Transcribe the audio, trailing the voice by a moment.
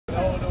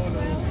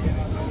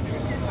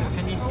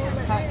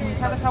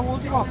tell us how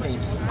old you are,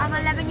 please? I'm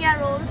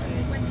 11-year-old.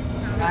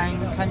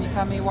 And can you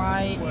tell me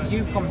why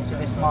you've come to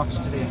this march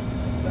today?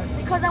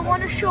 Because I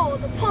want to show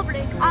the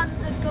public and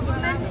the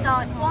government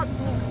that what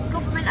the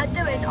government are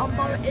doing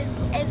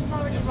is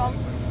morally wrong.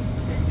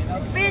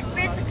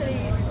 Basically,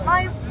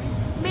 my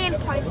main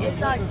point is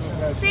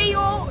that, say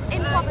you're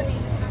in poverty,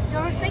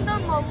 you're a single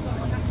mum,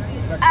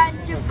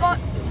 and you've got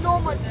no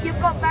money, you've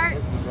got very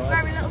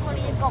little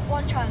money, you've got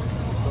one child,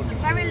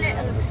 very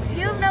little.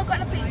 You've now got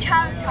to pay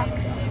child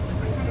tax.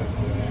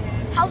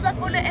 How's that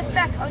going to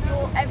affect on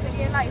your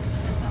everyday life?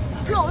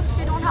 Plus,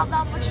 you don't have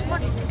that much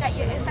money to get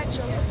your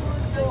essentials,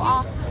 food,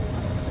 water,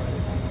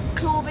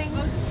 clothing,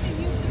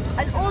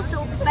 and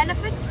also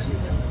benefits.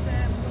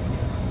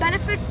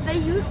 They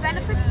use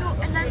benefits, so,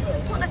 and then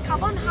they put a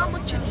cap on how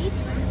much you need.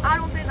 I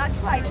don't think that's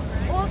right.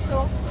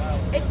 Also,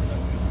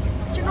 it's,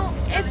 you know,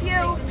 if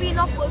you've been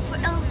off work for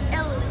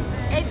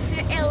if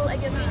you're ill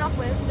and you've been off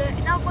work, they're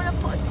now going to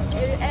put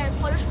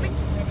punishment.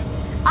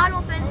 I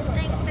don't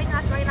think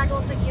that's right. I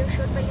don't think you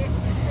should think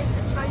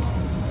it's right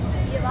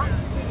either.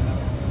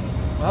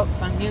 Well,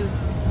 thank you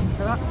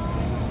for that.